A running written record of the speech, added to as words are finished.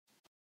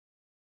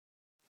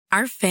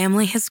Our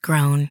family has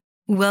grown.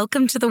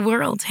 Welcome to the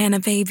world,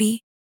 Hannah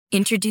baby.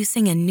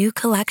 Introducing a new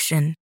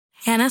collection,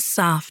 Hannah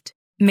Soft,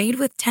 made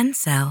with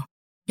Tencel.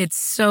 It's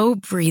so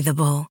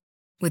breathable,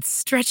 with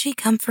stretchy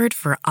comfort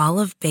for all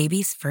of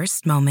baby's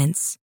first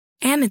moments.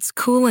 And it's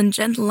cool and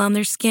gentle on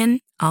their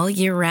skin all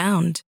year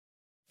round.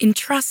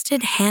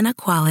 Entrusted Hannah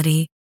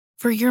quality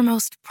for your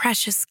most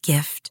precious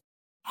gift.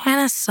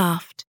 Hannah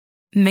Soft,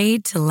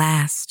 made to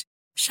last.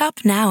 Shop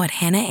now at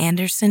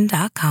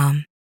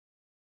hannahanderson.com.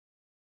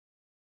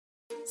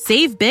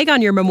 Save big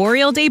on your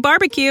Memorial Day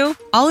barbecue,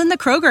 all in the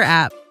Kroger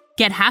app.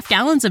 Get half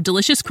gallons of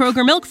delicious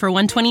Kroger milk for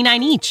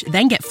 $1.29 each.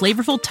 Then get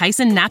flavorful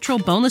Tyson natural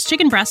boneless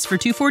chicken breasts for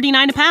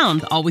 $2.49 a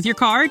pound, all with your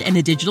card and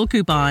a digital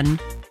coupon.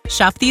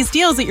 Shop these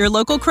deals at your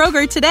local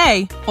Kroger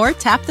today, or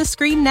tap the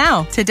screen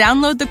now to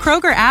download the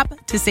Kroger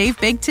app to save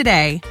big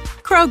today.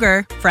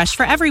 Kroger, fresh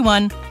for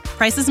everyone.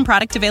 Prices and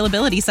product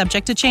availability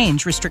subject to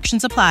change.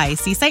 Restrictions apply.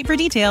 See site for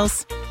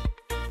details.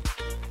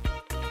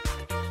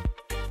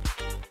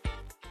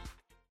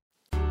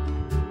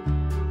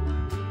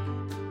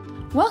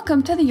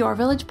 Welcome to the Your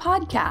Village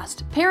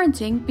podcast,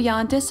 Parenting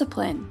Beyond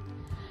Discipline.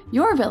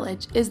 Your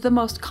Village is the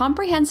most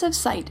comprehensive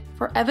site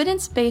for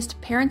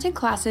evidence-based parenting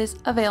classes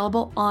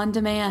available on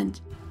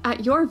demand at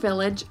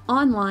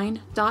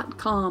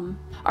yourvillageonline.com.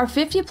 Our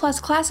 50-plus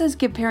classes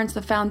give parents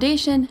the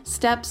foundation,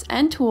 steps,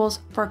 and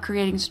tools for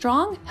creating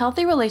strong,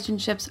 healthy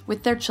relationships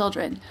with their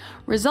children,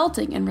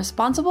 resulting in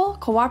responsible,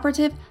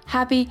 cooperative,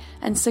 happy,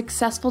 and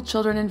successful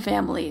children and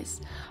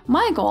families.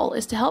 My goal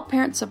is to help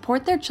parents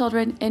support their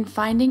children in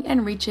finding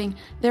and reaching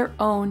their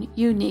own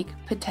unique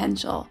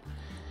potential.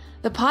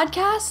 The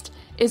podcast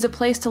is a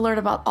place to learn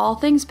about all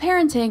things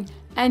parenting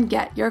and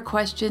get your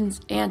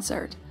questions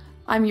answered.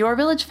 I'm Your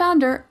Village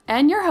founder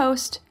and your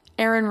host,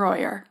 Erin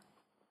Royer.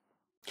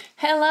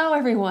 Hello,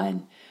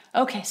 everyone.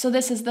 Okay, so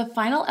this is the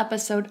final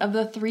episode of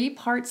the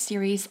 3-part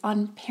series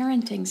on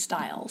parenting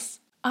styles.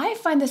 I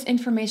find this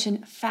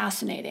information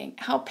fascinating,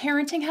 how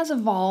parenting has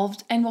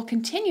evolved and will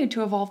continue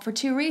to evolve for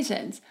 2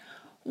 reasons.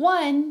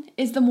 One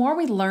is the more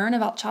we learn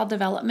about child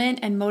development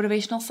and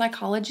motivational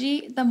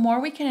psychology, the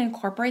more we can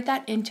incorporate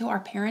that into our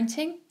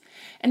parenting.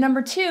 And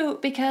number 2,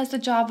 because the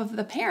job of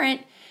the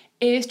parent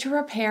is to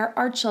prepare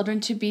our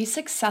children to be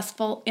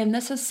successful in the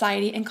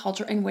society and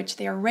culture in which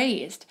they are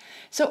raised.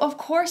 So of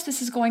course,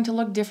 this is going to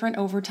look different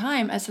over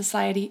time as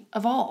society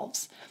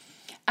evolves.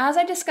 As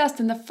I discussed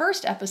in the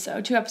first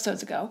episode, 2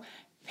 episodes ago,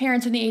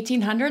 parents in the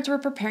 1800s were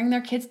preparing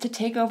their kids to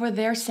take over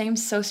their same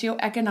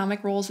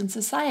socioeconomic roles in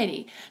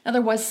society. Now,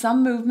 there was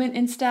some movement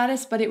in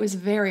status, but it was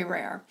very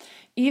rare.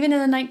 Even in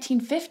the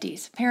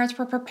 1950s, parents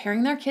were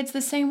preparing their kids the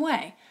same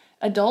way.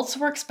 Adults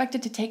were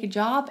expected to take a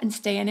job and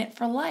stay in it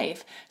for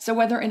life. So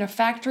whether in a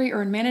factory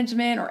or in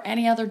management or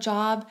any other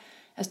job,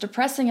 as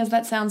depressing as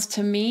that sounds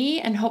to me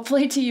and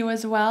hopefully to you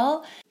as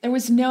well, there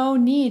was no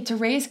need to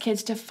raise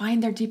kids to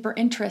find their deeper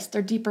interest,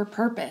 their deeper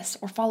purpose,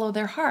 or follow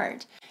their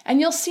heart. And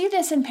you'll see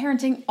this in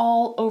parenting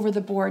all over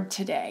the board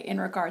today in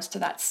regards to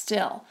that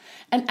still.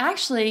 And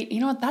actually,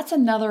 you know what, that's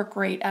another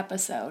great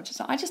episode.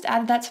 So I just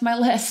added that to my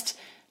list.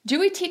 Do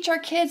we teach our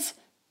kids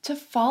to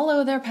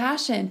follow their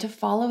passion, to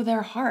follow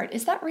their heart?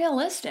 Is that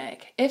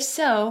realistic? If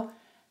so,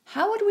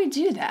 how would we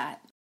do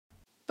that?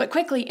 But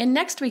quickly, in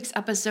next week's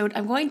episode,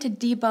 I'm going to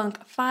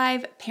debunk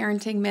 5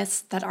 parenting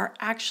myths that are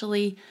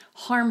actually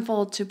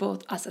harmful to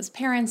both us as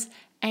parents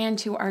and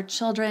to our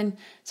children.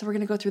 So we're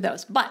going to go through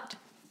those. But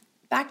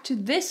back to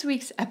this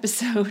week's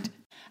episode.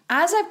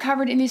 As I've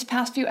covered in these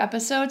past few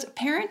episodes,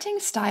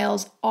 parenting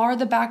styles are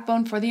the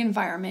backbone for the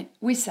environment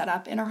we set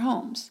up in our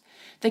homes.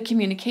 The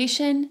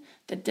communication,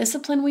 the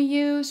discipline we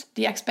use,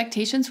 the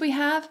expectations we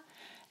have,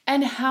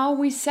 and how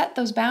we set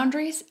those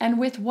boundaries and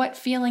with what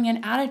feeling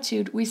and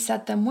attitude we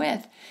set them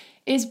with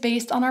is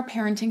based on our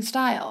parenting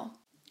style.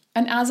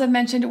 And as I've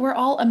mentioned, we're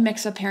all a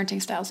mix of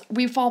parenting styles.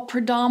 We fall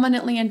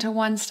predominantly into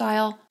one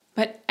style,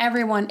 but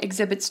everyone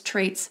exhibits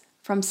traits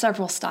from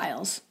several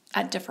styles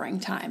at differing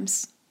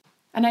times.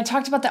 And I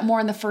talked about that more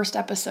in the first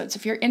episode. So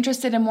if you're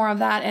interested in more of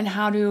that and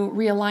how to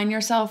realign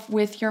yourself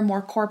with your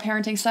more core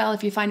parenting style,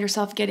 if you find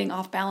yourself getting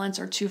off balance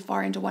or too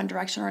far into one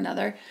direction or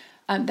another,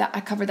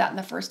 I covered that in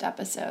the first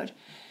episode.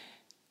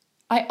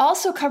 I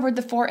also covered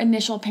the 4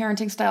 initial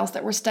parenting styles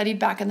that were studied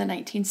back in the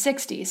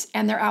 1960s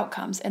and their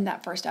outcomes in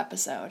that first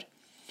episode.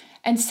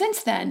 And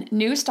since then,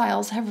 new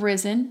styles have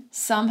risen,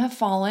 some have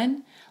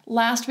fallen.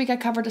 Last week I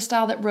covered a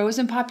style that rose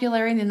in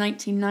popularity in the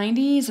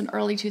 1990s and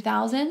early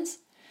 2000s.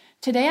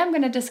 Today, I'm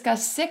going to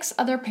discuss 6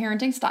 other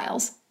parenting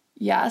styles.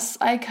 Yes,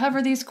 I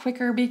cover these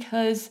quicker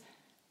because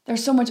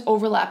there's so much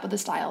overlap with the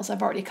styles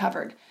I've already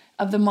covered,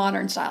 of the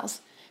modern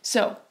styles.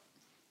 So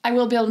I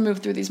will be able to move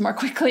through these more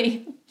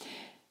quickly.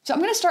 So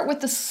I'm going to start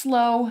with the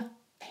slow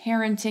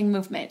parenting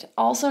movement,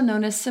 also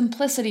known as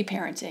simplicity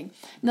parenting.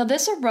 Now,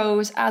 this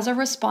arose as a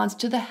response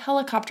to the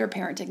helicopter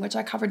parenting, which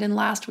I covered in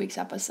last week's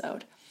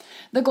episode.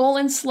 The goal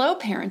in slow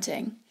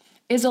parenting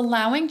is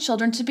allowing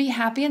children to be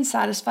happy and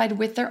satisfied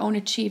with their own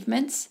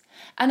achievements,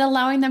 and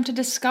allowing them to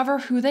discover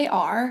who they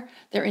are,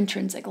 their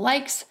intrinsic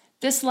likes,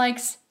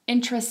 dislikes,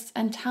 interests,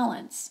 and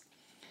talents.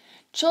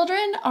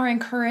 Children are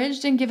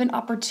encouraged and given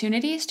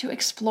opportunities to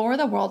explore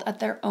the world at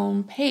their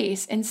own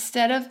pace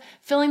instead of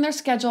filling their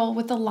schedule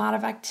with a lot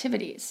of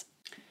activities.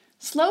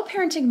 Slow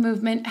parenting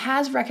movement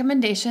has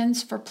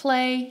recommendations for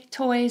play,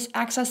 toys,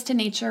 access to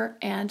nature,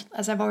 and,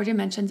 as I've already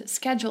mentioned,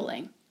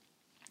 scheduling.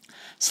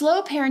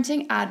 Slow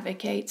parenting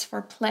advocates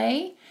for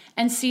play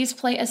and sees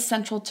play as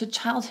central to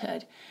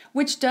childhood,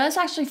 which does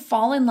actually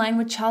fall in line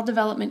with child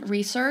development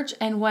research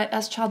and what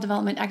us child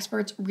development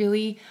experts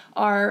really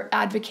are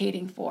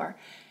advocating for.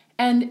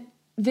 And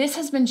this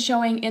has been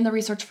showing in the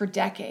research for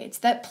decades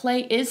that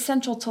play is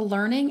central to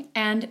learning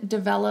and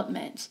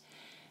development.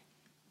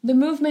 The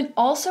movement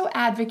also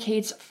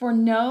advocates for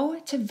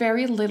no to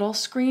very little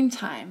screen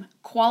time.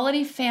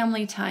 Quality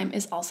family time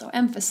is also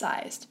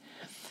emphasized.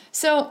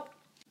 So,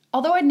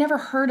 although I'd never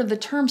heard of the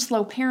term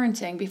slow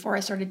parenting before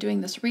I started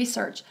doing this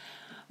research,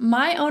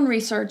 my own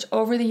research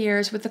over the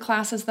years with the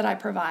classes that I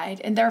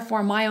provide, and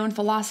therefore my own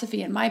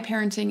philosophy and my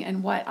parenting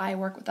and what I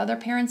work with other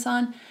parents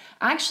on,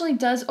 actually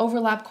does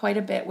overlap quite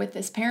a bit with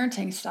this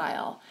parenting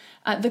style.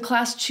 The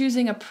class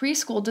Choosing a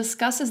Preschool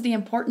discusses the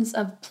importance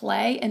of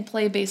play and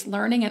play-based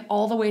learning and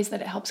all the ways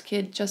that it helps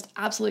kids just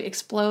absolutely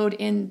explode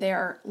in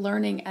their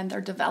learning and their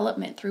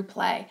development through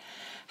play,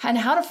 and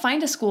how to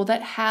find a school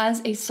that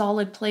has a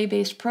solid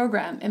play-based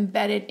program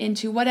embedded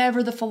into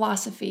whatever the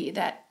philosophy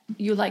that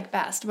you like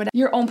best, whatever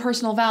your own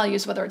personal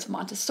values, whether it's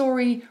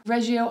Montessori,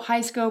 Reggio, High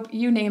Scope,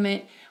 you name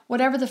it,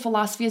 whatever the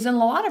philosophy is. And a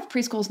lot of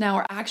preschools now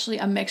are actually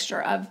a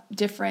mixture of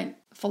different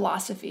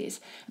philosophies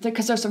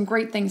because there's some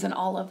great things in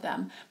all of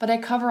them. But I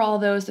cover all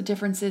those, the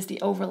differences,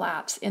 the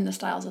overlaps in the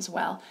styles as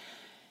well.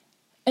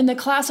 In the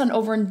class on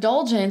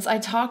overindulgence, I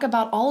talk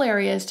about all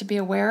areas to be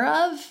aware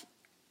of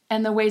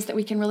and the ways that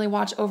we can really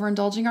watch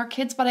overindulging our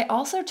kids, but I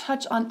also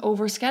touch on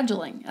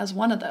overscheduling as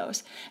one of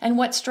those, and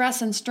what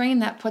stress and strain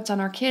that puts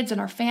on our kids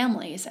and our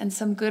families, and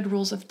some good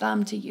rules of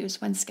thumb to use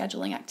when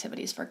scheduling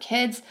activities for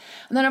kids.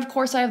 And then, of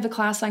course, I have the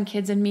class on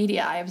kids and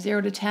media. I have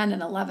 0 to 10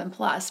 and 11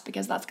 plus,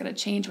 because that's going to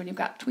change when you've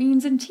got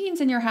tweens and teens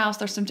in your house.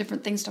 There's some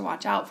different things to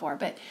watch out for,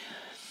 but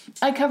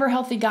I cover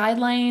healthy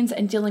guidelines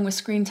and dealing with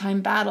screen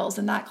time battles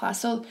in that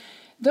class. So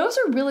those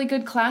are really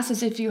good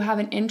classes if you have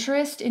an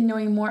interest in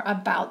knowing more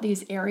about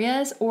these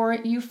areas, or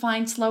you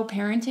find slow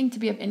parenting to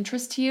be of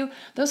interest to you.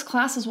 Those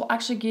classes will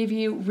actually give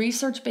you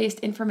research-based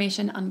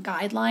information on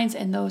guidelines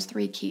in those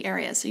 3 key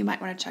areas, so you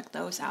might want to check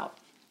those out.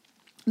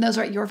 And those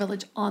are at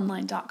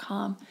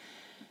yourvillageonline.com.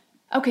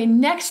 Okay,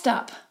 next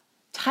up,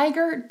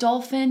 tiger,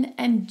 dolphin,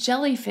 and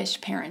jellyfish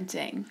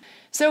parenting.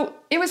 So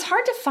it was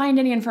hard to find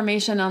any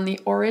information on the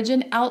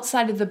origin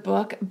outside of the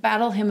book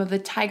Battle Hymn of the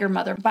Tiger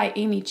Mother by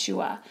Amy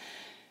Chua,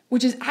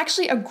 which is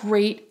actually a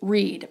great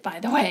read, by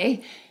the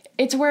way.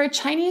 It's where a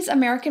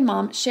Chinese-American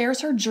mom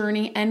shares her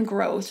journey and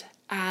growth,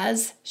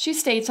 as she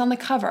states on the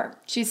cover.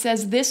 She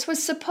says this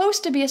was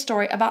supposed to be a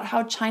story about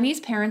how Chinese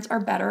parents are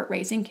better at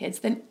raising kids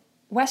than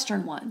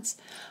Western ones.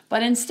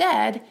 But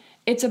instead,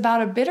 it's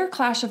about a bitter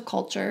clash of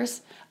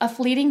cultures, a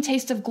fleeting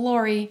taste of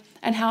glory,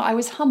 and how I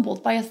was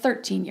humbled by a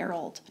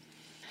 13-year-old.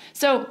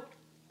 So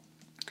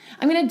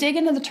I'm going to dig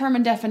into the term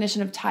and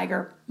definition of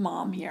tiger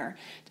mom here.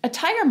 A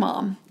tiger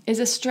mom is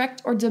a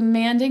strict or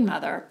demanding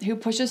mother who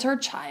pushes her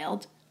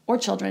child or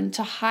children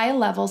to high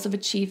levels of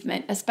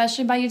achievement,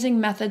 especially by using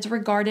methods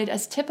regarded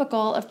as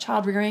typical of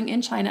child rearing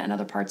in China and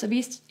other parts of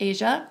East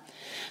Asia.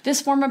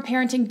 This form of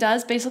parenting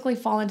does basically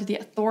fall into the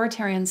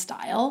authoritarian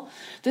style.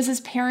 This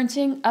is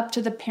parenting up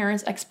to the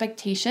parents'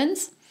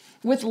 expectations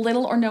with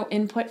little or no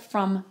input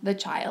from the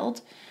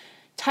child.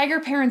 Tiger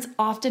parents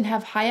often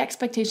have high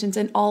expectations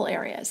in all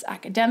areas: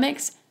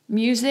 academics,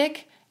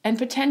 music, and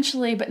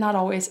potentially, but not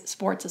always,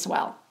 sports as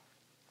well.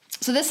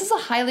 So this is a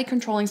highly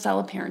controlling style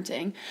of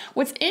parenting.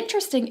 What's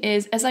interesting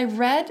is, as I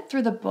read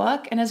through the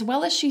book, and as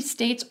well as she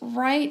states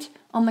right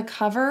on the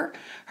cover,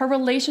 her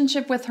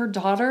relationship with her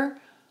daughter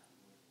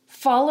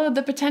followed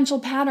the potential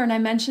pattern I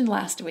mentioned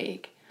last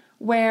week,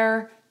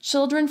 where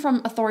children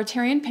from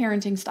authoritarian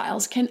parenting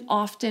styles can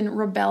often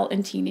rebel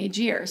in teenage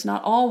years.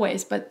 Not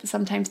always, but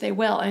sometimes they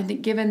will. And I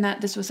think given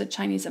that this was a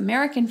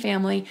Chinese-American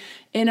family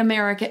in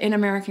America, in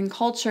American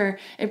culture,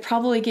 it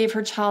probably gave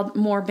her child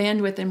more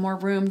bandwidth and more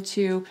room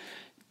to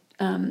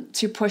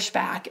push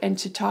back and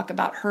to talk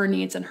about her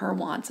needs and her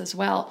wants as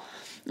well.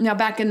 Now,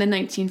 back in the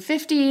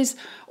 1950s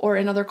or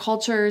in other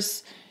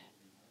cultures,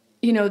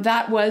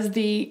 that was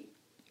the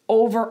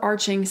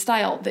overarching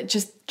style that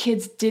just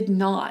kids did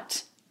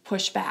not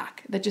push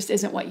back. That just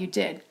isn't what you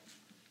did.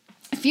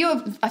 A few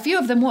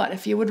of them would. A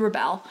few would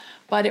rebel,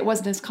 but it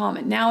wasn't as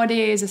common.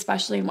 Nowadays,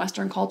 especially in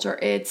Western culture,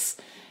 it's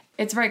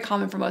very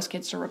common for most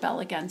kids to rebel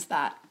against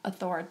that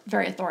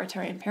very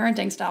authoritarian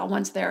parenting style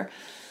once they're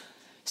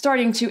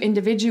starting to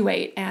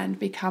individuate and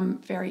become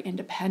very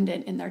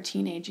independent in their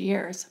teenage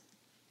years.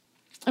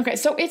 Okay,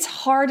 so it's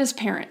hard as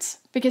parents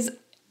because,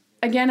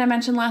 again, I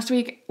mentioned last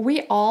week,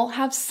 we all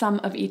have some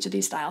of each of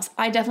these styles.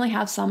 I definitely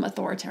have some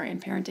authoritarian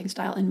parenting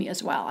style in me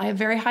as well. I have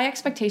very high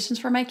expectations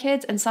for my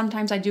kids, and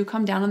sometimes I do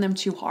come down on them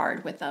too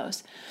hard with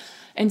those,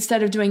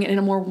 instead of doing it in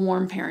a more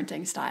warm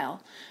parenting style.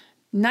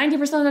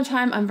 90% of the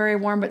time, I'm very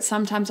warm, but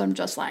sometimes I'm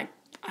just like,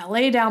 I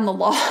lay down the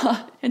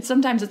law, and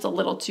sometimes it's a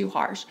little too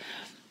harsh.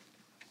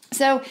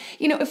 So,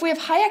 if we have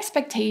high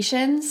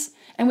expectations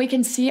and we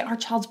can see our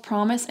child's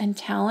promise and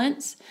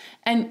talents,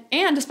 and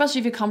especially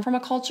if you come from a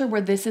culture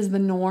where this is the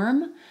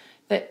norm,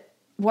 that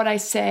what I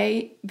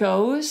say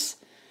goes,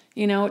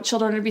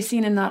 children are to be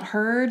seen and not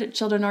heard,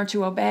 children are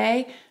to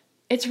obey,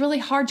 it's really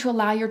hard to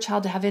allow your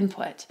child to have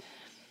input.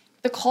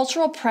 The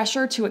cultural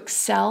pressure to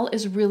excel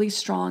is really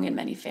strong in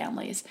many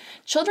families.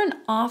 Children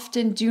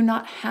often do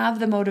not have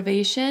the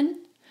motivation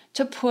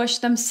to push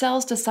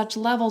themselves to such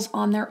levels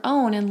on their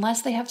own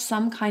unless they have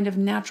some kind of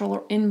natural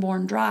or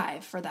inborn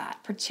drive for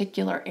that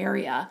particular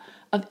area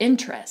of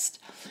interest.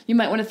 You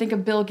might want to think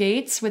of Bill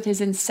Gates with his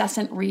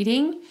incessant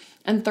reading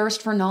and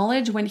thirst for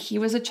knowledge when he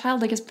was a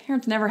child. Like, his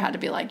parents never had to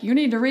be like, you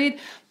need to read.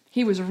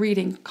 He was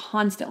reading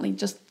constantly,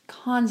 just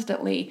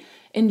constantly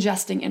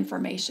ingesting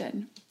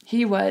information.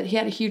 He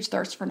had a huge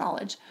thirst for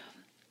knowledge.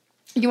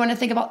 You want to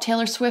think about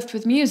Taylor Swift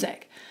with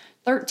music.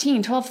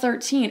 12,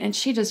 13, and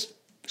she just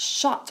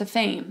shot to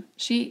fame.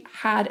 She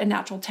had a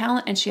natural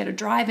talent and she had a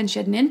drive and she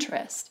had an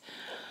interest.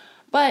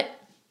 But,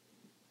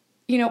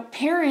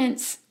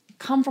 parents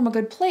come from a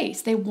good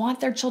place. They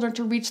want their children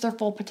to reach their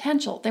full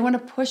potential. They want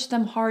to push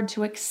them hard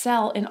to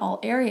excel in all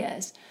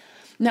areas.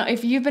 Now,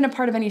 if you've been a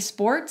part of any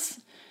sports,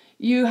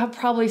 you have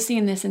probably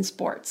seen this in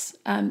sports.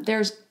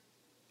 There's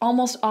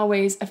almost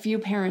always a few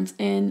parents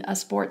in a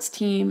sports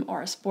team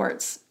or a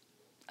sports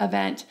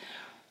event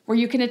where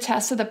you can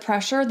attest to the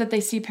pressure that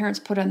they see parents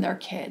put on their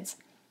kids.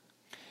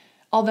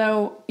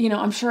 Although,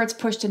 I'm sure it's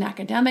pushed in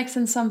academics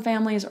in some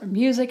families, or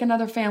music in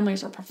other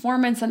families, or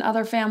performance in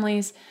other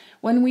families.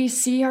 When we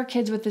see our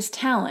kids with this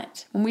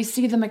talent, when we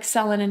see them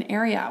excel in an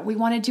area, we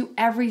want to do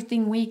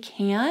everything we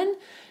can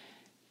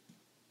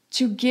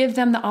to give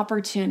them the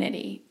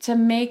opportunity to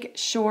make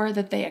sure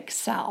that they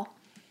excel.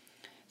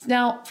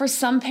 Now, for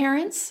some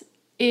parents,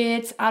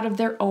 it's out of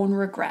their own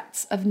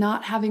regrets of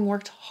not having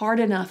worked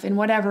hard enough in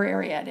whatever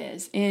area it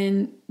is,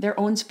 in their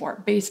own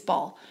sport,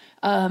 baseball,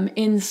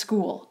 in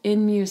school,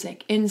 in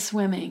music, in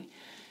swimming,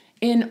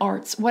 in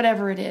arts,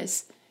 whatever it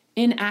is,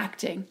 in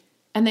acting.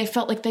 And they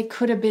felt like they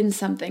could have been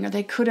something, or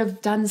they could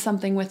have done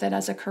something with it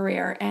as a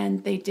career,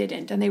 and they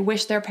didn't. And they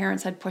wish their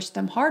parents had pushed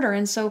them harder.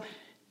 And so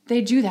they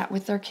do that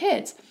with their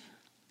kids.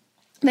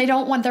 They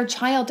don't want their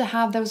child to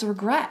have those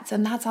regrets,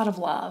 and that's out of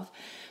love.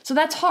 So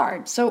that's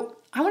hard. So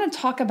I want to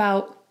talk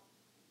about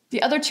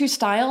the other two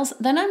styles.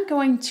 Then I'm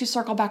going to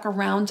circle back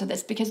around to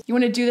this, because you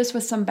want to do this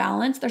with some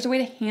balance. There's a way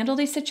to handle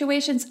these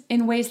situations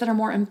in ways that are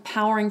more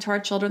empowering to our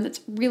children. That's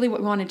really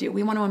what we want to do.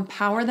 We want to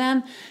empower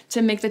them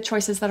to make the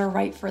choices that are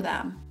right for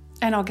them.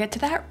 And I'll get to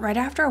that right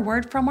after a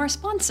word from our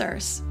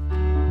sponsors.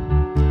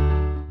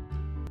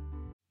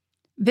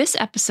 This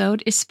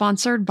episode is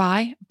sponsored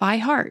by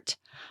ByHeart.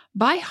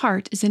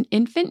 ByHeart is an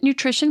infant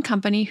nutrition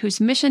company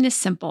whose mission is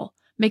simple: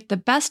 make the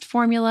best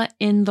formula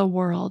in the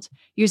world.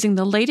 Using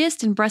the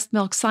latest in breast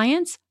milk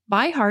science,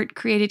 ByHeart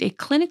created a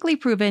clinically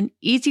proven,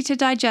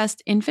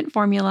 easy-to-digest infant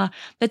formula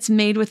that's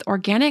made with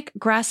organic,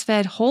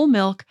 grass-fed whole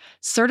milk,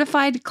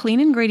 certified clean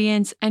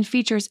ingredients, and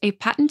features a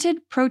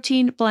patented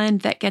protein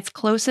blend that gets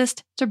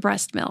closest to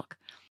breast milk.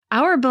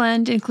 Our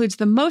blend includes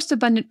the most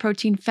abundant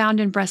protein found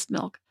in breast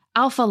milk,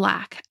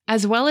 alpha-lac,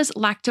 as well as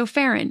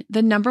lactoferrin,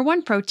 the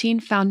 #1 protein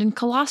found in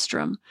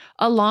colostrum,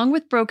 along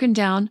with broken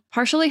down,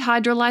 partially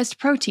hydrolyzed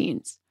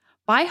proteins.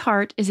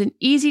 ByHeart is an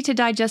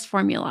easy-to-digest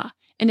formula.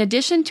 In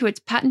addition to its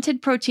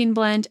patented protein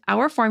blend,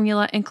 our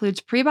formula includes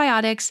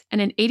prebiotics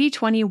and an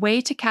 80-20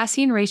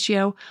 whey-to-casein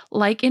ratio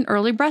like in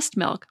early breast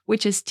milk,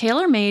 which is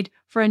tailor-made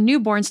for a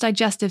newborn's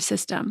digestive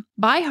system.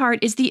 ByHeart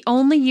is the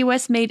only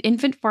U.S.-made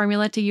infant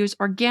formula to use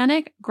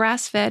organic,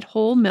 grass-fed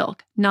whole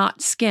milk,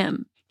 not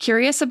skim.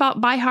 Curious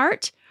about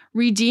ByHeart?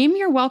 Redeem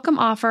your welcome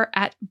offer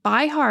at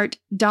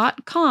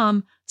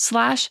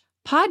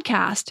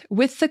byheart.com/podcast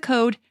with the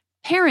code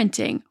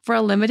PARENTING for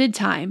a limited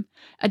time.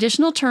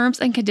 Additional terms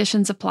and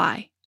conditions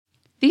apply.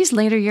 These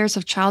later years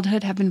of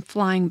childhood have been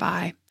flying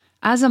by.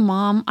 As a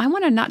mom, I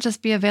want to not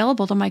just be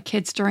available to my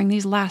kids during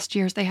these last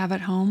years they have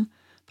at home,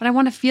 but I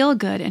want to feel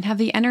good and have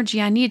the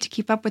energy I need to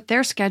keep up with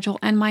their schedule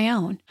and my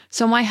own.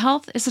 So my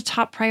health is a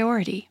top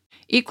priority.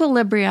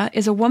 Equilibria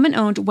is a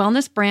woman-owned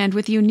wellness brand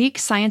with unique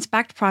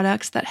science-backed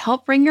products that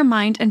help bring your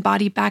mind and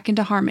body back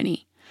into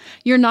harmony.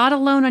 You're not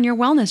alone on your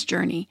wellness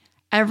journey.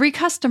 Every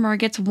customer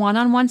gets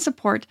one-on-one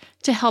support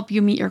to help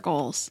you meet your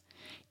goals.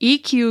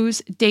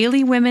 EQ's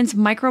Daily Women's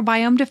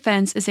Microbiome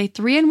Defense is a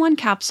 3-in-1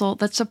 capsule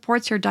that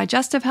supports your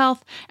digestive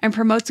health and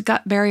promotes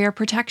gut barrier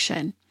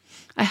protection.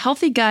 A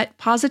healthy gut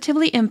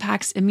positively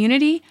impacts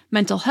immunity,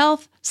 mental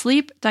health,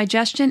 sleep,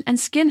 digestion, and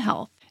skin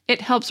health.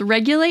 It helps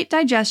regulate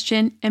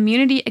digestion,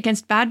 immunity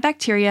against bad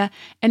bacteria,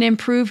 and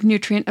improve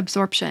nutrient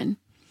absorption.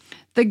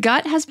 The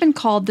gut has been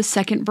called the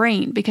second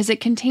brain because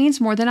it contains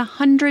more than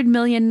 100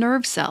 million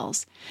nerve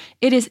cells.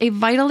 It is a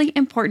vitally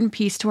important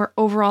piece to our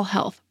overall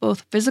health,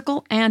 both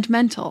physical and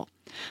mental.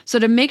 So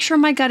to make sure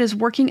my gut is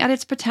working at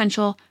its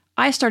potential,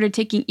 I started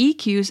taking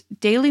EQ's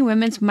Daily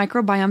Women's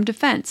Microbiome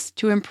Defense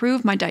to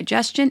improve my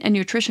digestion and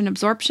nutrition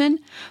absorption,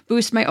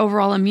 boost my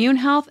overall immune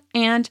health,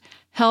 and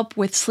help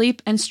with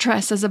sleep and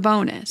stress as a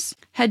bonus.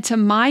 Head to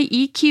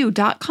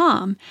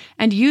myeq.com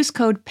and use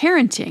code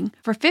PARENTING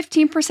for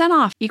 15%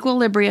 off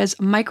Equilibria's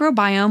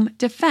microbiome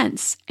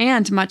defense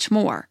and much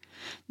more.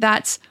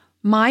 That's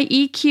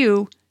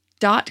myeq.com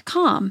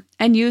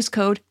and use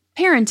code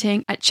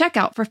PARENTING at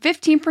checkout for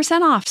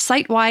 15% off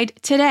site-wide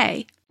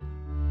today.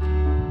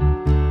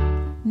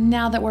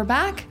 Now that we're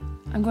back,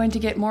 I'm going to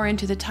get more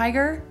into the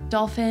tiger,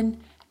 dolphin,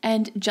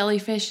 and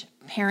jellyfish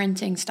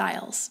parenting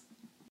styles.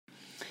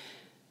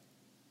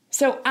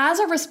 So as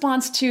a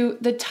response to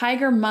the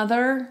tiger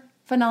mother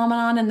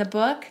phenomenon in the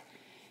book,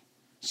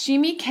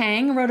 Shimi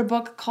Kang wrote a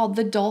book called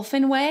The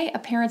Dolphin Way, A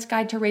Parent's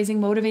Guide to Raising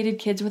Motivated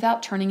Kids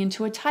Without Turning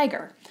into a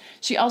Tiger.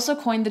 She also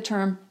coined the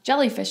term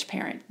jellyfish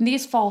parent. And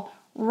these fall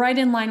right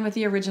in line with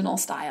the original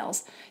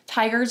styles.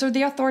 Tigers are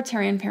the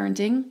authoritarian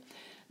parenting,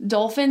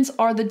 dolphins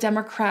are the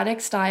democratic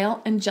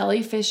style, and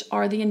jellyfish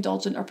are the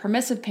indulgent or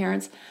permissive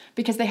parents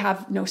because they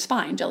have no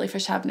spine.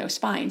 Jellyfish have no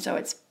spine, so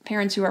it's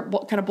parents who are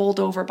kind of bowled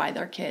over by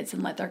their kids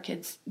and let their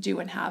kids do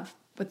and have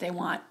what they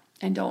want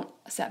and don't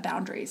set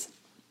boundaries.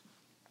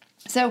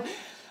 So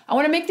I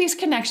want to make these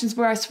connections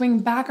where I swing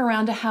back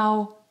around to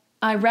how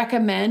I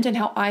recommend and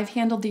how I've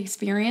handled the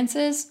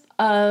experiences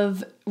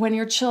of when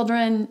your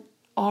children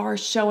are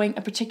showing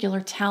a particular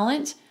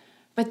talent,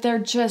 but they're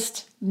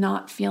just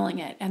not feeling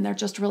it and they're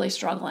just really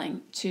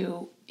struggling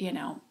to,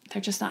 they're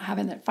just not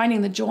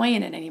finding the joy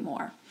in it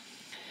anymore.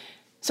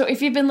 So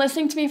if you've been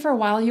listening to me for a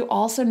while, you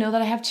also know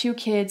that I have 2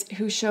 kids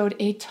who showed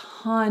a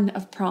ton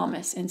of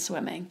promise in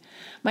swimming.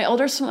 My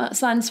older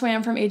son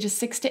swam from ages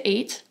 6 to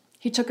 8.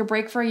 He took a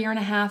break for a year and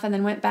a half and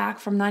then went back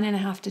from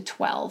 9.5 to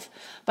 12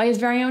 by his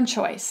very own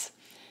choice.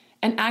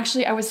 And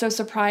actually, I was so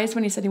surprised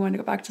when he said he wanted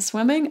to go back to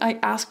swimming. I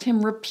asked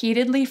him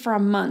repeatedly for a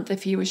month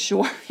if he was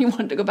sure he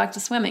wanted to go back to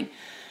swimming.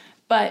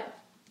 But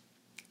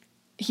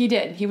he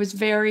did. He was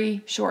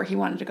very sure he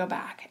wanted to go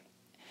back.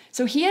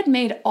 So he had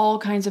made all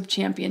kinds of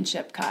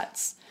championship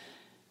cuts.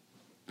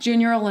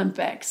 Junior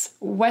Olympics,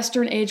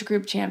 Western age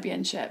group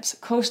championships,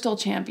 coastal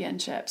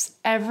championships.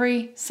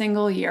 Every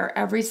single year,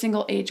 every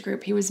single age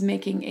group, he was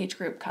making age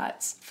group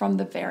cuts from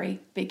the very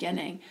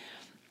beginning.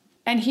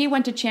 And he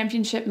went to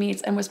championship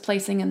meets and was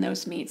placing in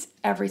those meets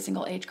every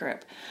single age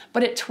group.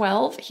 But at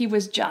 12, he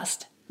was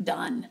just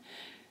done.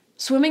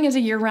 Swimming is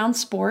a year-round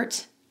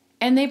sport,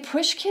 and they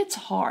push kids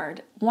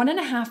hard.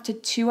 1.5 to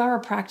 2 hour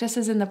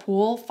practices in the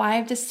pool,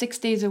 5 to 6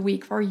 days a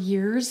week for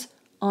years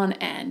on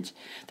end.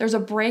 There's a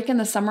break in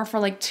the summer for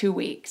like 2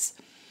 weeks.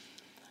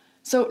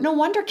 So no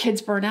wonder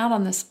kids burn out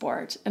on this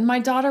sport. And my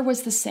daughter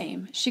was the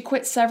same. She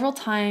quit several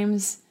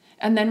times.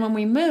 And then when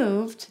we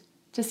moved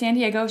to San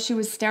Diego, she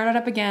was started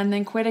up again,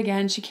 then quit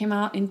again. She came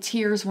out in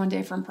tears one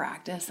day from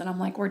practice. And I'm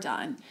like, we're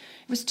done.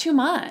 It was too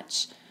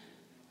much.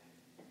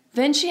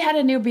 Then she had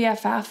a new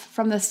BFF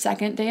from the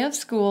second day of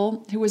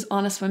school who was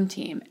on a swim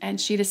team, and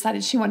she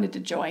decided she wanted to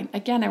join.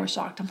 Again, I was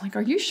shocked. I'm like,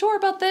 are you sure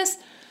about this?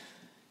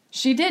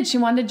 She did. She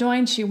wanted to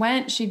join. She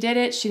went. She did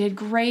it. She did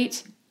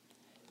great.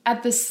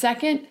 At the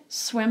second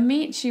swim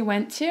meet she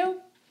went to,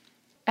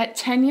 at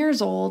 10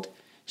 years old,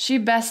 she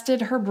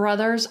bested her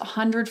brother's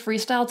 100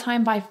 freestyle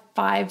time by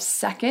 5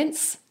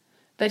 seconds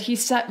that he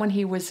set when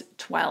he was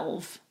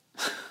 12.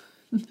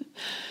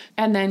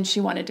 And then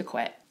she wanted to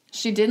quit.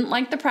 She didn't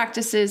like the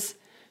practices.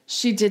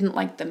 She didn't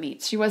like the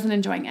meets. She wasn't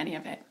enjoying any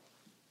of it.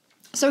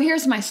 So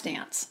here's my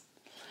stance.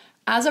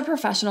 As a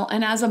professional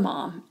and as a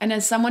mom, and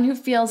as someone who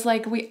feels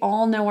like we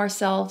all know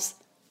ourselves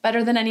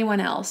better than anyone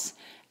else,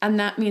 and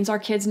that means our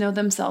kids know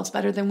themselves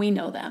better than we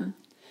know them,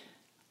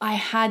 I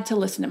had to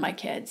listen to my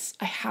kids.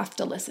 I have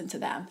to listen to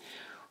them.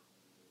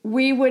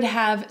 We would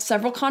have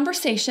several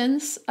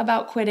conversations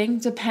about quitting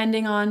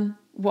depending on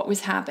what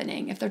was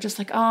happening. If they're just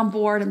like, oh, I'm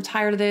bored, I'm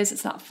tired of this,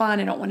 it's not fun,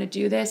 I don't want to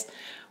do this.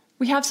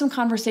 We have some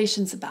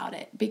conversations about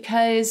it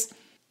because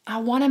I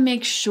want to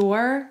make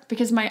sure,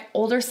 because my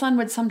older son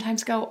would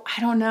sometimes go, I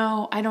don't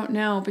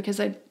know,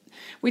 because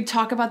we'd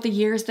talk about the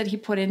years that he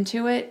put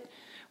into it.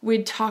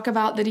 We'd talk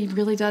about that he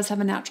really does have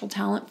a natural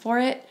talent for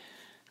it.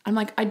 I'm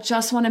like, I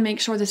just want to make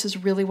sure this is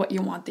really what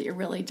you want, that you're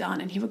really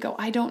done. And he would go,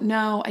 I don't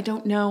know,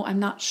 I'm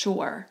not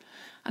sure.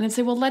 And I'd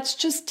say, well, let's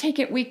just take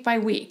it week by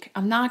week.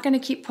 I'm not going to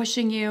keep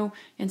pushing you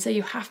and say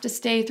you have to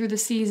stay through the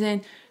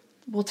season.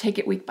 We'll take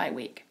it week by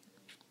week.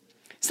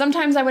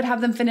 Sometimes I would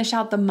have them finish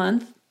out the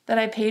month that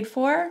I paid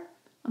for.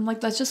 I'm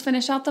like, let's just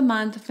finish out the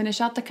month, finish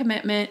out the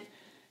commitment.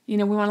 We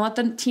want to let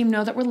the team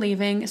know that we're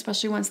leaving,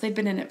 especially once they've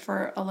been in it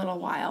for a little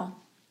while.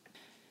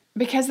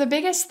 Because the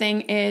biggest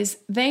thing is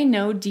they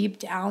know deep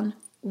down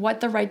what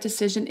the right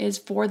decision is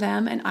for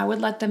them, and I would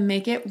let them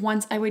make it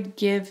once I would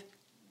give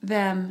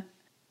them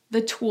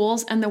the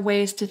tools and the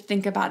ways to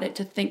think about it,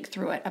 to think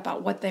through it,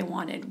 about what they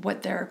wanted,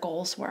 what their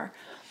goals were.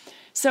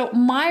 So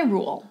my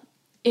rule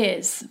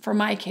is, for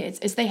my kids,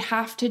 is they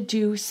have to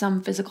do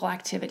some physical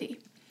activity.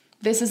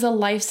 This is a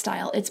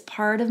lifestyle. It's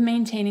part of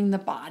maintaining the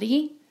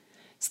body,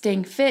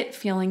 staying fit,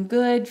 feeling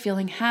good,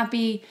 feeling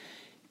happy,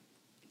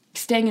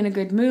 staying in a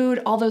good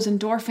mood. All those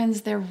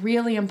endorphins, they're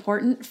really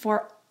important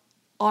for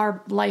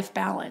our life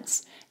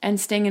balance and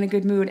staying in a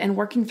good mood and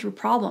working through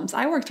problems.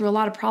 I work through a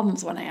lot of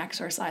problems when I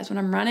exercise. When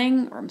I'm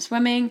running or I'm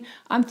swimming,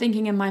 I'm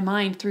thinking in my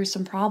mind through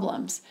some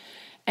problems.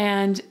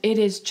 And it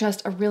is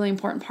just a really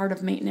important part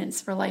of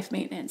maintenance, for life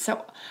maintenance.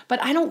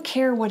 But I don't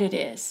care what it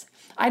is.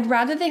 I'd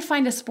rather they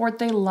find a sport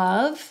they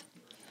love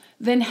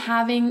than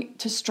having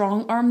to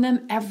strong arm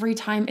them every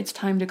time it's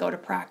time to go to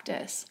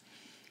practice.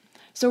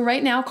 So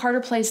right now, Carter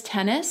plays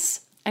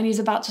tennis, and he's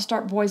about to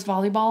start boys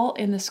volleyball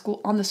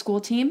on the school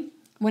team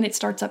when it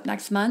starts up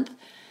next month.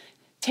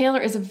 Taylor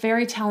is a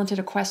very talented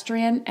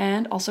equestrian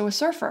and also a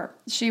surfer.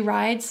 She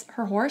rides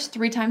her horse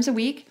 3 times a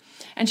week,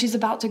 and she's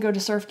about to go to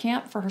surf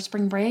camp for her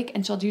spring break,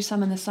 and she'll do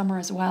some in the summer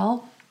as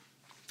well.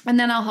 And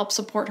then I'll help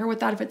support her with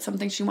that if it's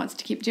something she wants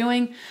to keep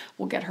doing.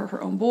 We'll get her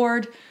her own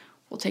board.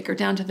 We'll take her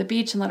down to the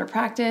beach and let her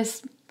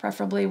practice,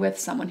 preferably with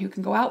someone who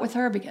can go out with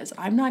her, because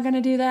I'm not going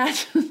to do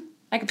that.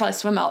 I could probably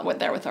swim out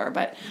there with her,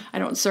 but I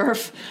don't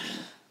surf.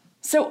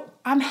 So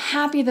I'm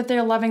happy that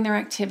they're loving their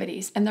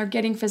activities and they're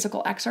getting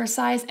physical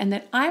exercise, and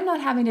that I'm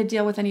not having to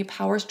deal with any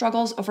power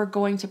struggles over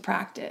going to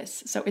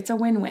practice. So it's a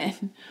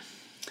win-win.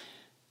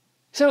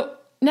 So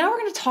now we're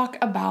going to talk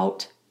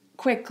about,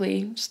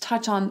 quickly, just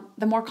touch on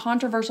the more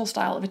controversial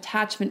style of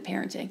attachment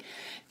parenting.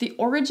 The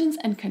origins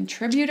and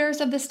contributors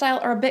of this style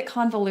are a bit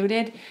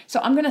convoluted, so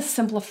I'm going to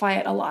simplify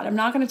it a lot. I'm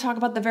not going to talk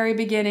about the very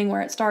beginning,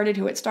 where it started,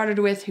 who it started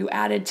with, who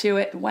added to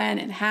it, when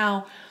and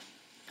how.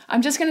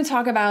 I'm just going to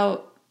talk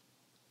about,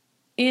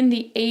 in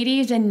the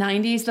 80s and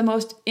 90s, the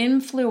most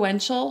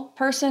influential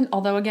person,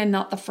 although again,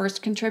 not the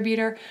first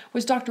contributor,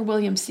 was Dr.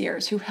 William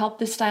Sears, who helped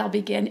this style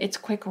begin its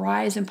quick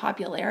rise in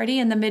popularity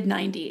in the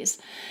mid-90s.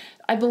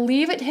 I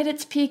believe it hit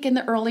its peak in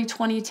the early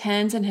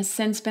 2010s and has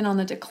since been on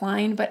the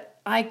decline, but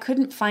I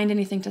couldn't find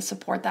anything to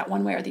support that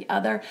one way or the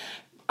other.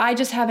 I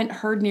just haven't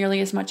heard nearly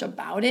as much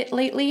about it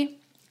lately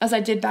as I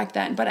did back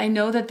then, but I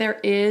know that there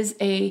is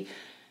a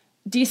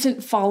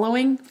decent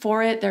following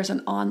for it. There's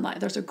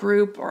a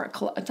group or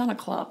it's not a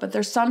club, but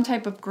there's some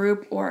type of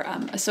group or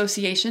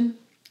association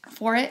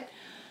for it.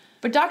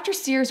 But Dr.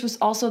 Sears was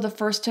also the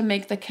first to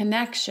make the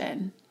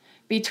connection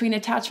between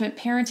attachment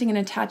parenting and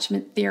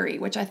attachment theory,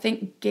 which I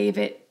think gave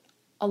it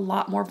a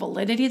lot more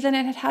validity than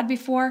it had had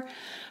before.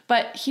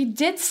 But he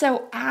did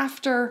so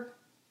after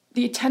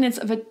the tenets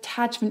of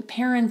attachment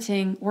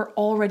parenting were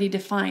already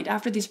defined,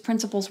 after these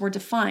principles were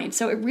defined.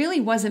 So it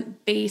really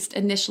wasn't based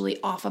initially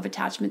off of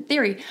attachment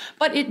theory,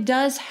 but it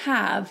does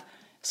have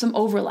some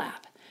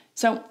overlap.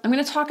 So I'm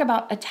going to talk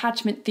about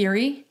attachment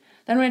theory,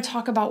 then I'm going to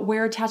talk about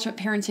where attachment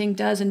parenting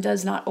does and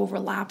does not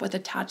overlap with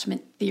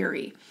attachment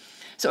theory.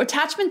 So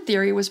attachment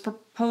theory was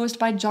proposed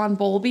by John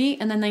Bowlby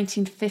in the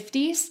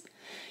 1950s.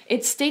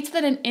 It states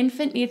that an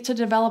infant needs to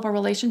develop a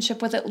relationship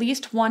with at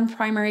least one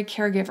primary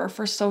caregiver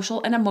for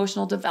social and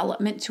emotional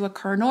development to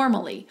occur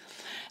normally.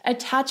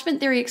 Attachment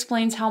theory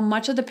explains how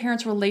much of the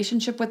parent's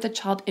relationship with the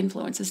child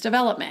influences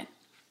development.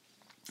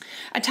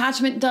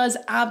 Attachment does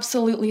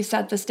absolutely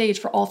set the stage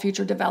for all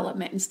future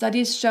development, and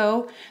studies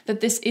show that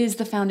this is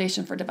the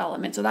foundation for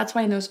development. So that's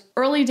why in those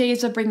early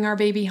days of bringing our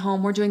baby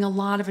home, we're doing a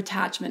lot of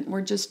attachment.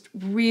 We're just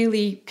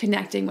really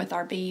connecting with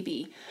our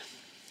baby.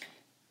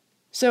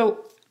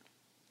 So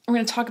we're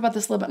going to talk about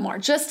this a little bit more.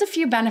 Just a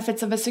few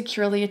benefits of a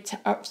securely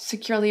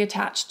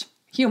attached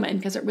human,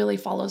 because it really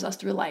follows us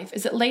through life,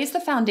 is it lays the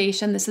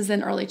foundation, this is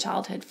in early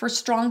childhood, for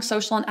strong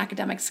social and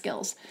academic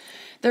skills.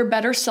 They're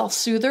better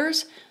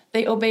self-soothers.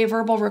 They obey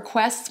verbal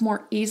requests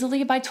more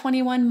easily by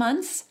 21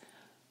 months.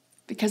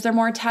 Because they're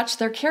more attached to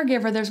their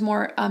caregiver, there's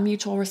more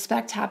mutual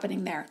respect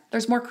happening there.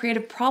 There's more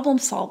creative problem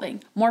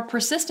solving, more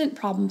persistent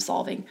problem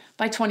solving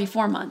by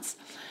 24 months.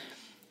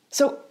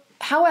 So,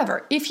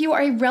 however, if you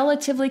are a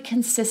relatively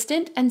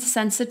consistent and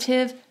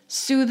sensitive,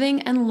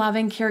 soothing and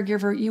loving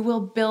caregiver, you will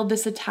build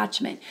this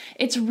attachment.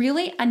 It's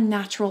really a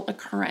natural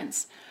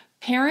occurrence.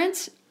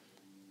 Parents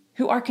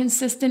who are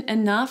consistent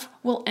enough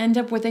will end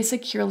up with a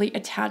securely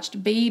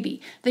attached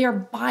baby. They are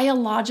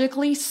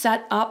biologically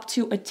set up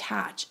to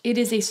attach. It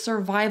is a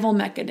survival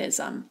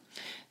mechanism.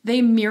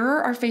 They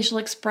mirror our facial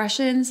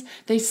expressions.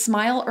 They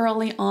smile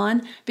early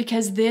on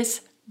because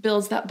this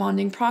builds that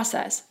bonding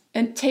process.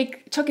 And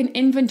took an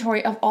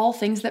inventory of all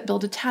things that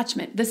build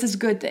attachment. This is a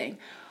good thing.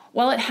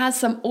 While it has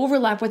some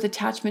overlap with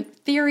attachment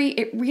theory,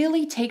 it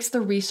really takes the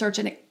research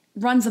and it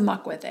runs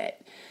amok with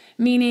it.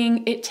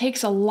 Meaning it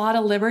takes a lot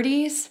of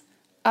liberties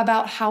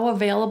about how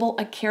available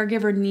a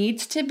caregiver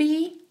needs to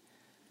be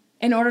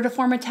in order to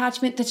form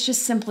attachment that's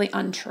just simply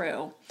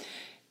untrue.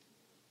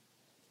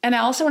 And I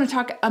also want to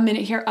talk a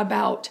minute here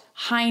about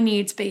high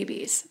needs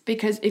babies,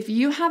 because if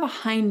you have a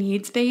high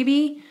needs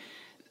baby,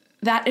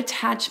 that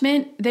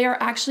attachment, they are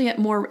actually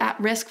more at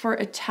risk for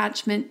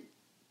attachment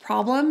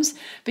problems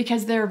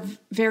because they're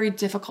very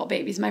difficult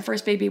babies. My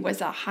first baby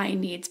was a high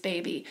needs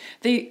baby.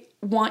 They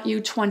want you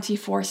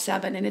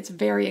 24/7 and it's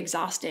very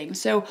exhausting.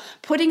 So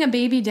putting a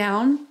baby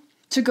down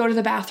to go to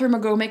the bathroom or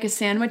go make a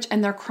sandwich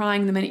and they're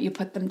crying the minute you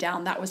put them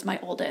down. That was my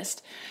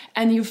oldest.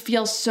 And you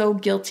feel so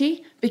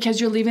guilty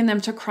because you're leaving them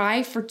to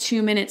cry for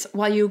 2 minutes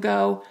while you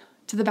go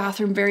to the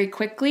bathroom very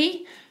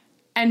quickly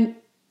and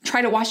try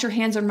to wash your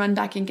hands and run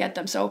back and get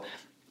them. So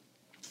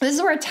This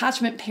is where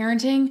attachment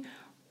parenting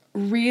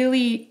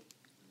really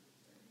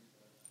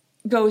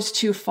goes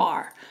too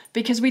far,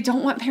 because we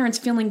don't want parents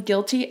feeling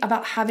guilty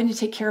about having to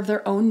take care of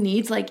their own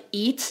needs, like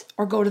eat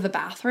or go to the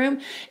bathroom.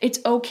 It's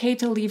okay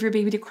to leave your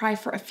baby to cry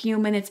for a few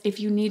minutes if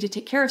you need to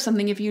take care of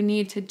something, if you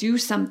need to do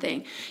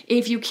something,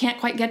 if you can't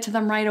quite get to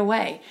them right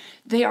away.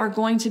 They are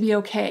going to be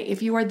okay.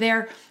 If you are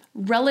there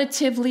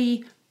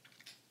relatively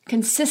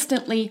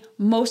consistently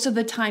most of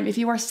the time, if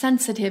you are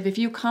sensitive, if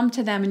you come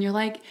to them and you're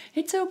like,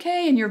 it's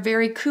okay, and you're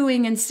very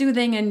cooing and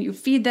soothing, and you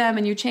feed them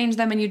and you change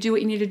them and you do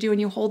what you need to do and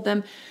you hold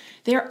them,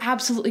 they're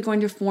absolutely going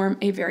to form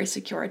a very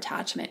secure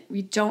attachment.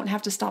 We don't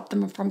have to stop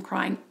them from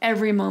crying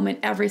every moment,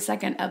 every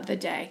second of the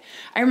day.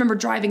 I remember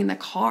driving in the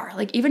car,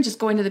 like even just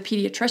going to the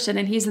pediatrician,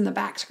 and he's in the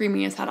back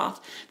screaming his head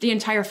off the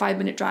entire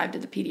 5-minute drive to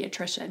the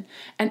pediatrician.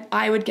 And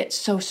I would get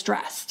so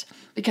stressed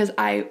because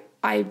I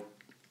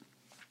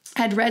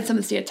had read some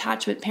of the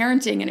attachment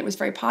parenting, and it was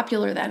very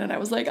popular then. And I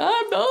was like,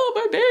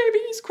 my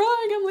baby's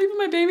crying. I'm leaving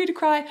my baby to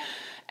cry.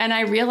 And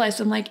I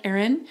realized, I'm like,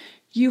 Erin,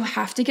 you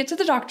have to get to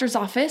the doctor's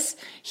office.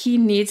 He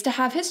needs to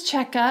have his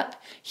checkup.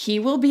 He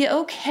will be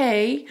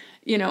okay.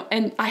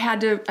 And I had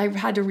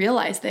to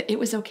realize that it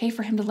was okay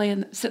for him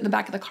to sit in the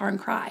back of the car and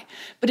cry.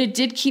 But it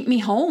did keep me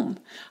home.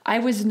 I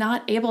was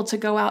not able to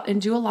go out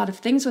and do a lot of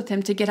things with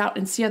him, to get out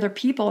and see other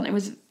people. And it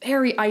was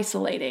very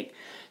isolating.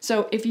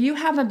 So if you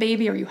have a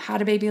baby, or you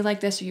had a baby like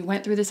this, or you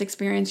went through this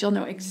experience, you'll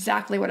know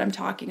exactly what I'm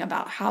talking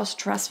about, how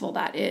stressful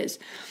that is.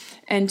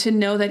 And to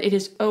know that it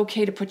is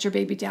okay to put your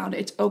baby down.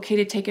 It's okay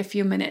to take a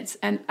few minutes.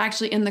 And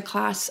actually in the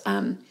class,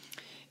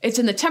 it's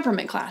in the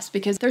temperament class,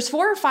 because there's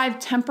 4 or 5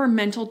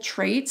 temperamental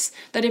traits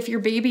that if your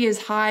baby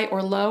is high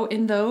or low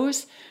in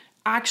those,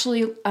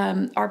 actually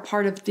are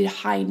part of the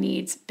high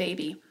needs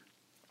baby.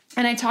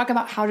 And I talk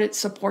about how to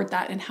support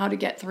that and how to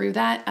get through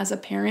that as a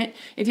parent.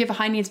 If you have a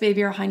high needs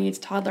baby or a high needs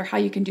toddler, how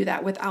you can do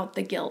that without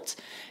the guilt.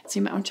 So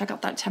you might want to check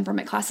out that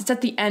temperament class. It's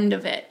at the end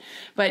of it,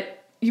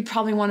 but you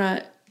probably want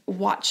to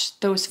watch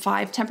those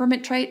 5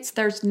 temperament traits.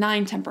 There's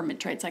 9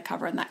 temperament traits I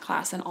cover in that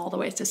class, and all the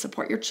ways to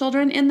support your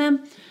children in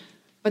them.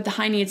 But the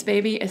high needs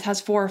baby, it has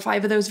 4 or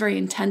 5 of those very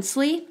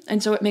intensely.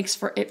 And so it makes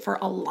for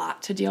a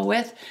lot to deal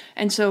with.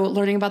 And so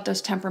learning about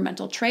those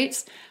temperamental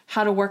traits,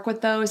 how to work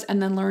with those,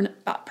 and then learn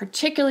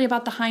particularly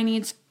about the high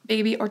needs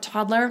baby or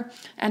toddler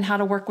and how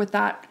to work with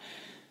that,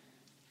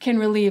 can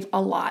relieve a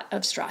lot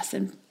of stress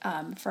and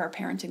for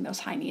parenting those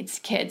high needs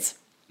kids.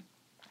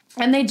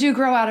 And they do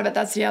grow out of it.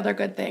 That's the other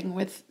good thing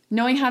with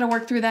knowing how to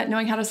work through that,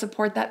 knowing how to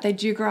support that. They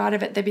do grow out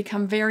of it. They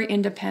become very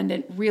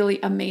independent, really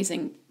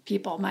amazing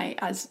people.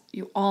 As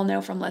you all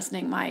know from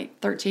listening, my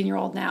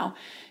 13-year-old now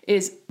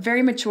is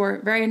very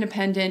mature, very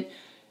independent,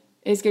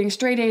 is getting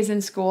straight A's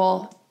in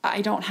school.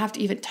 I don't have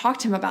to even talk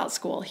to him about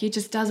school. He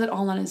just does it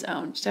all on his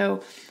own.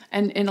 So,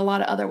 and in a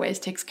lot of other ways,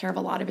 takes care of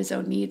a lot of his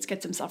own needs,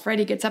 gets himself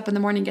ready, gets up in the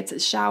morning, gets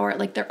his shower.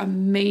 Like, they're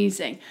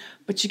amazing.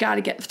 But you got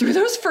to get through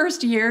those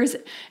first years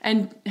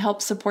and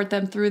help support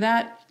them through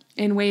that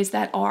in ways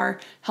that are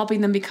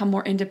helping them become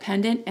more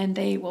independent, and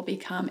they will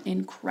become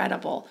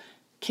incredible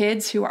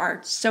kids who are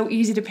so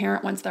easy to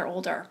parent once they're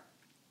older.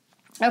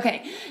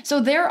 Okay,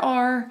 so there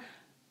are,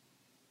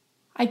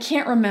 I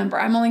can't remember.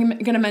 I'm only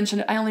going to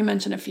mention, I only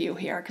mention a few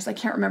here because I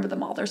can't remember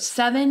them all. There's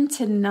 7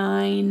 to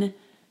 9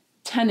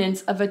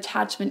 tenets of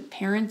attachment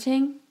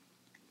parenting.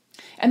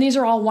 And these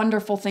are all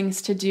wonderful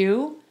things to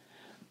do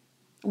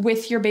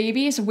with your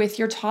babies, with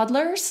your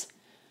toddlers.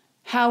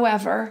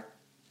 However,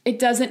 it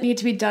doesn't need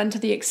to be done to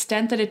the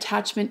extent that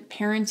attachment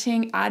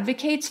parenting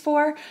advocates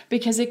for,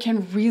 because it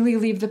can really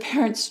leave the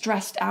parent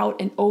stressed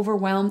out and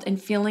overwhelmed and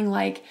feeling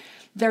like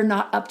they're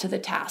not up to the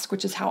task,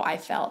 which is how I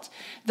felt.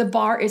 The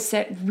bar is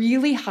set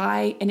really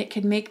high, and it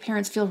can make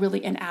parents feel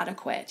really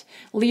inadequate,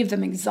 leave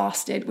them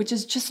exhausted, which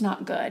is just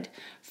not good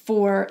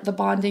for the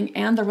bonding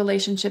and the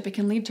relationship. It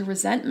can lead to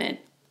resentment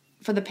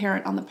for the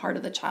parent on the part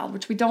of the child,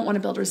 which we don't want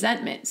to build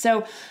resentment.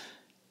 So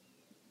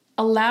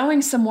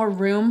allowing some more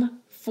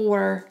room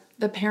for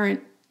the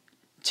parent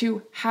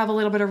to have a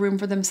little bit of room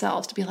for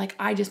themselves, to be like,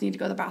 I just need to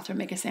go to the bathroom,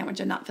 make a sandwich,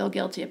 and not feel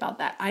guilty about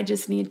that. I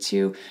just need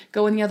to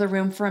go in the other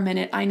room for a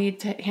minute. I need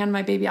to hand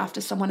my baby off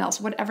to someone else,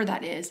 whatever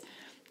that is,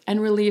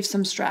 and relieve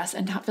some stress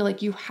and not feel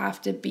like you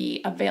have to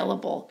be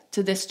available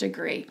to this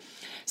degree.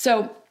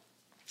 So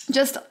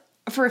just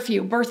for a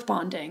few, birth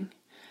bonding,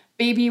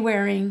 baby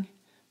wearing,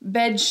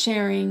 bed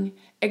sharing,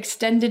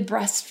 extended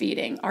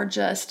breastfeeding are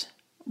just,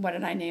 what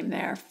did I name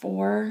there?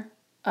 4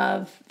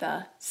 of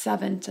the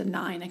 7 to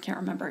 9, I can't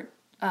remember,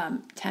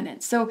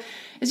 tenets. So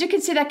as you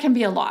can see, that can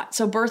be a lot.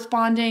 So birth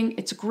bonding,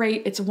 it's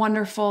great. It's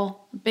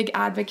wonderful. Big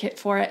advocate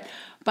for it.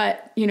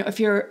 But, if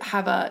you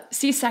have a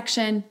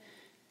C-section,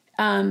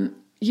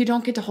 you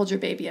don't get to hold your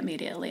baby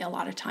immediately. A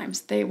lot of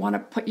times they want to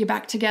put you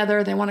back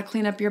together. They want to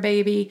clean up your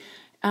baby.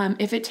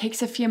 If it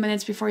takes a few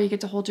minutes before you get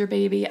to hold your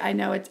baby, I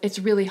know it's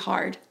really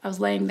hard. I was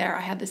laying there.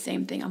 I had the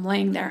same thing. I'm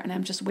laying there and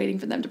I'm just waiting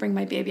for them to bring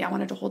my baby. I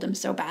wanted to hold him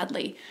so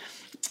badly.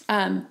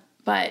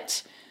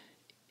 But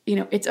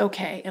it's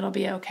okay. It'll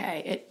be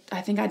okay.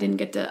 I think I didn't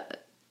get to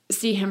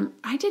see him.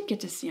 I did get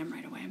to see him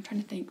right away. I'm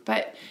trying to think.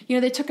 But,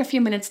 they took a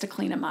few minutes to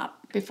clean him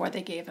up before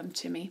they gave him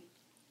to me.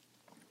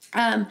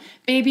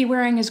 Baby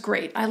wearing is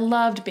great. I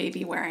loved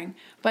baby wearing.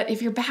 But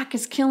if your back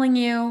is killing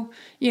you,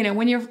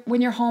 when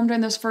you're home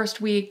during those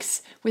first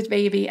weeks with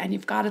baby and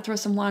you've got to throw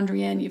some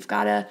laundry in, you've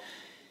got to,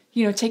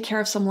 take care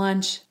of some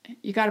lunch,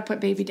 you got to put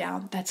baby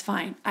down. That's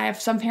fine. I have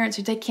some parents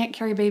who they can't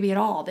carry baby at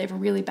all. They have a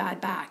really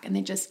bad back and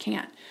they just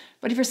can't.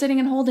 But if you're sitting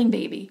and holding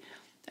baby,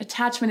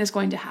 attachment is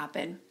going to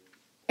happen.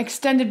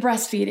 Extended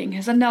breastfeeding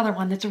is another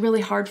one that's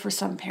really hard for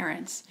some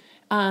parents.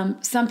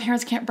 Some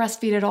parents can't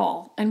breastfeed at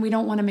all, and I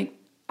don't want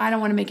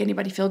to make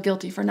anybody feel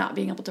guilty for not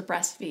being able to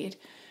breastfeed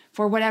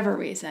for whatever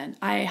reason.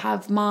 I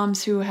have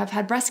moms who have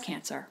had breast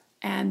cancer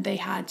and they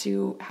had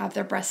to have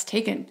their breasts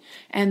taken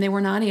and they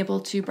were not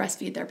able to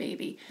breastfeed their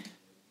baby.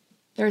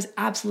 There's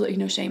absolutely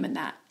no shame in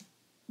that.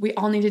 We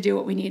all need to do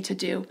what we need to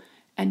do,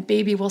 and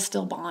baby will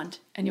still bond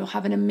and you'll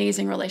have an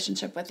amazing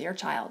relationship with your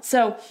child.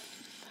 So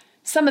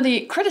some of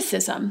the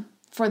criticism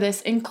for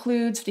this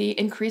includes the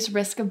increased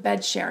risk of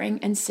bed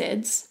sharing and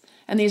SIDS,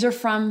 and these are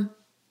from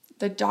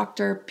the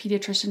doctor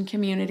pediatrician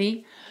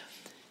community.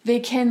 They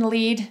can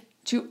lead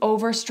to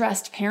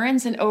overstressed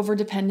parents and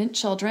overdependent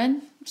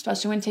children,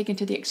 especially when taken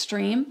to the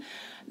extreme.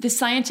 The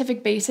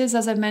scientific basis,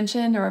 as I've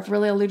mentioned or I've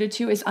really alluded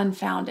to, is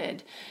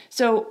unfounded.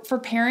 So for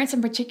parents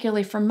and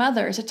particularly for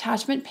mothers,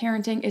 attachment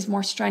parenting is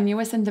more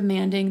strenuous and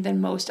demanding than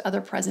most other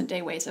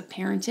present-day ways of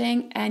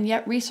parenting, and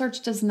yet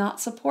research does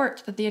not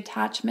support that the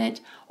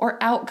attachment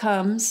or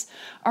outcomes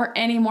are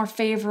any more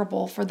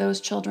favorable for those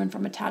children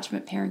from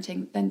attachment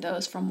parenting than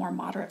those from more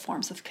moderate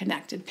forms of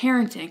connected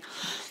parenting.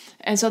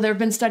 And so there have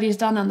been studies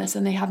done on this,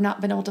 and they have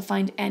not been able to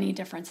find any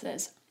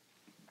differences.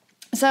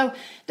 So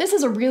this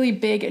is a really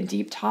big and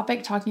deep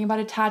topic, talking about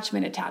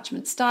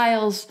attachment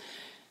styles,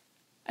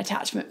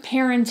 attachment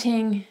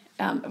parenting.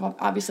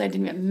 Obviously, I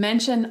didn't even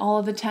mention all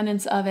of the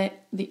tenets of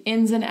it, the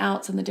ins and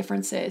outs and the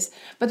differences.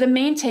 But the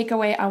main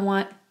takeaway I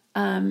want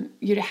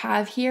you to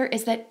have here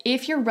is that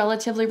if you're a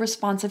relatively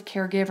responsive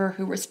caregiver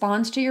who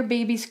responds to your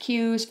baby's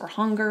cues for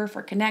hunger,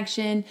 for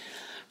connection,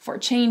 for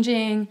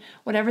changing,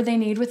 whatever they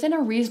need within a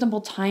reasonable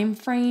time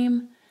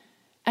frame,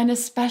 and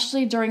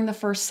especially during the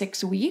first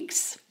 6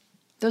 weeks,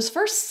 those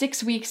first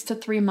 6 weeks to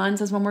 3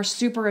 months is when we're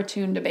super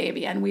attuned to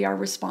baby and we are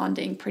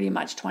responding pretty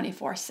much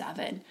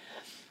 24/7.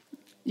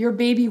 Your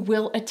baby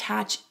will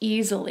attach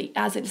easily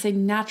as it is a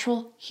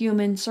natural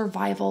human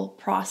survival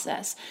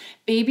process.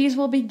 Babies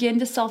will begin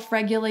to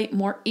self-regulate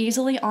more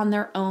easily on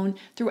their own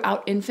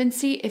throughout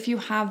infancy if you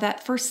have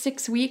that first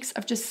 6 weeks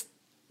of just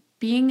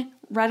being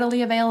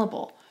readily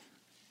available.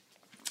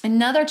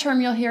 Another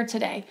term you'll hear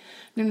today,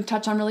 I'm going to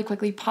touch on really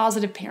quickly,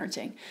 positive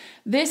parenting.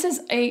 This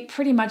is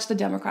pretty much the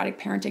democratic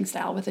parenting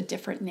style with a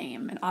different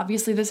name. And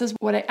obviously this is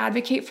what I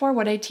advocate for,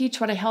 what I teach,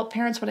 what I help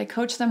parents, what I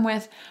coach them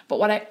with. But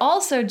what I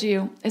also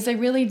do is I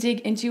really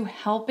dig into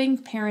helping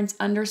parents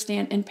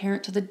understand and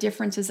parent to the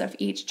differences of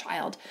each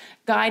child,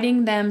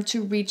 guiding them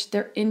to reach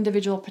their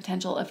individual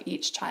potential of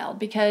each child,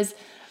 because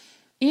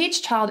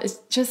each child is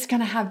just going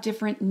to have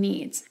different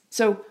needs.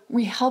 So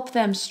we help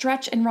them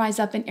stretch and rise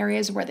up in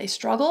areas where they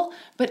struggle,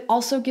 but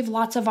also give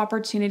lots of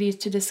opportunities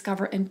to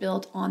discover and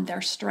build on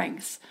their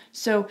strengths.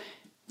 So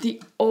the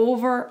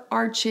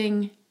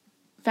overarching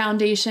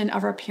foundation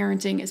of our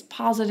parenting is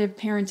positive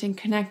parenting,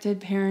 connected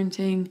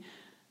parenting,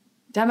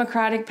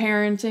 democratic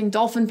parenting,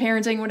 dolphin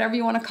parenting, whatever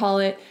you want to call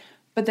it.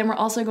 But then we're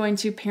also going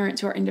to parent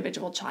to our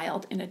individual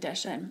child in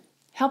addition.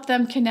 Help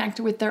them connect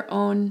with their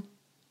own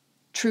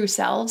true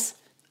selves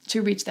to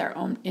reach their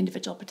own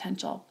individual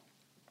potential.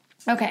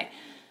 Okay,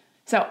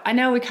 so I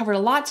know we covered a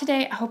lot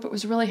today. I hope it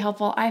was really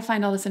helpful. I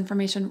find all this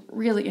information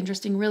really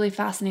interesting, really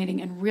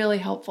fascinating, and really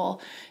helpful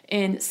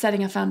in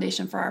setting a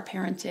foundation for our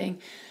parenting.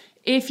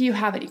 If you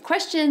have any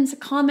questions,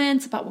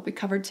 comments about what we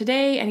covered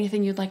today,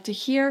 anything you'd like to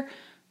hear,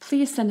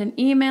 please send an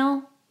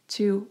email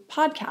to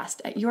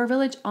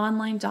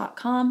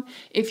podcast@yourvillageonline.com.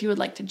 If you would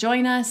like to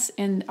join us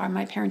in our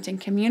My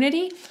Parenting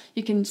community,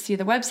 you can see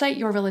the website,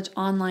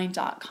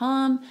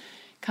 yourvillageonline.com.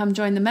 Come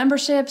join the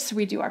memberships.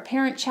 We do our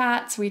parent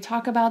chats. We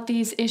talk about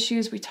these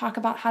issues. We talk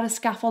about how to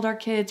scaffold our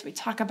kids. We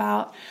talk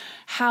about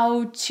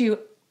how to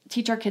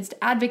teach our kids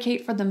to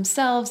advocate for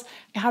themselves,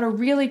 how to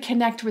really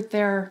connect with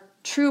their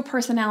true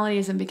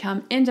personalities and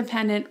become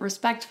independent,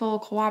 respectful,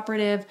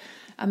 cooperative,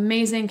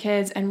 amazing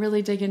kids, and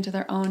really dig into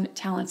their own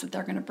talents that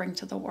they're going to bring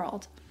to the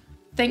world.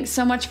 Thanks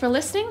so much for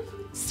listening.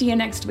 See you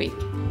next week.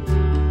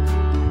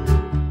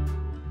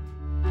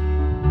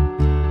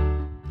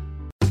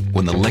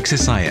 When the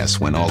Lexus IS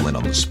went all in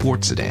on the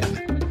sports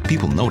sedan,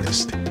 people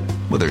noticed.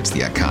 Whether it's the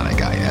iconic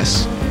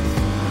IS,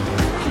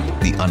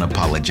 the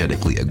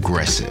unapologetically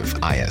aggressive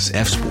IS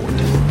F Sport,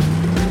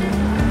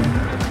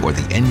 or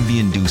the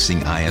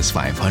envy-inducing IS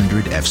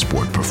 500 F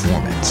Sport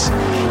Performance.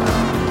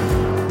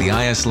 The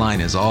IS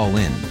line is all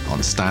in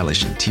on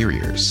stylish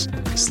interiors,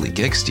 sleek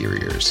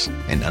exteriors,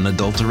 and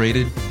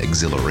unadulterated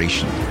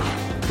exhilaration.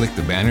 Click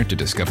the banner to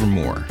discover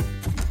more.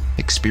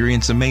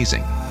 Experience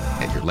amazing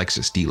at your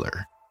Lexus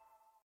dealer.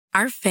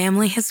 Our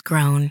family has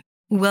grown.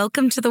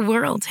 Welcome to the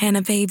world,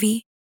 Hannah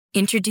baby.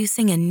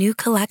 Introducing a new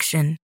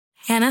collection,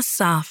 Hannah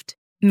Soft,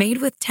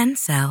 made with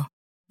Tencel.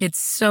 It's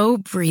so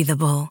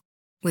breathable,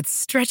 with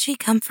stretchy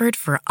comfort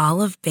for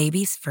all of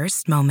baby's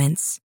first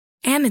moments.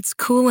 And it's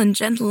cool and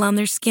gentle on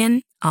their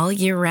skin all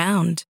year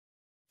round.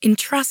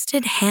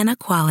 Entrusted Hannah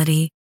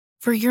quality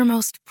for your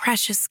most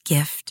precious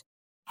gift.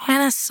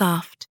 Hannah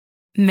Soft,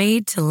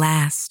 made to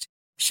last.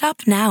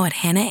 Shop now at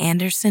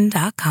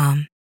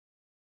hannahanderson.com.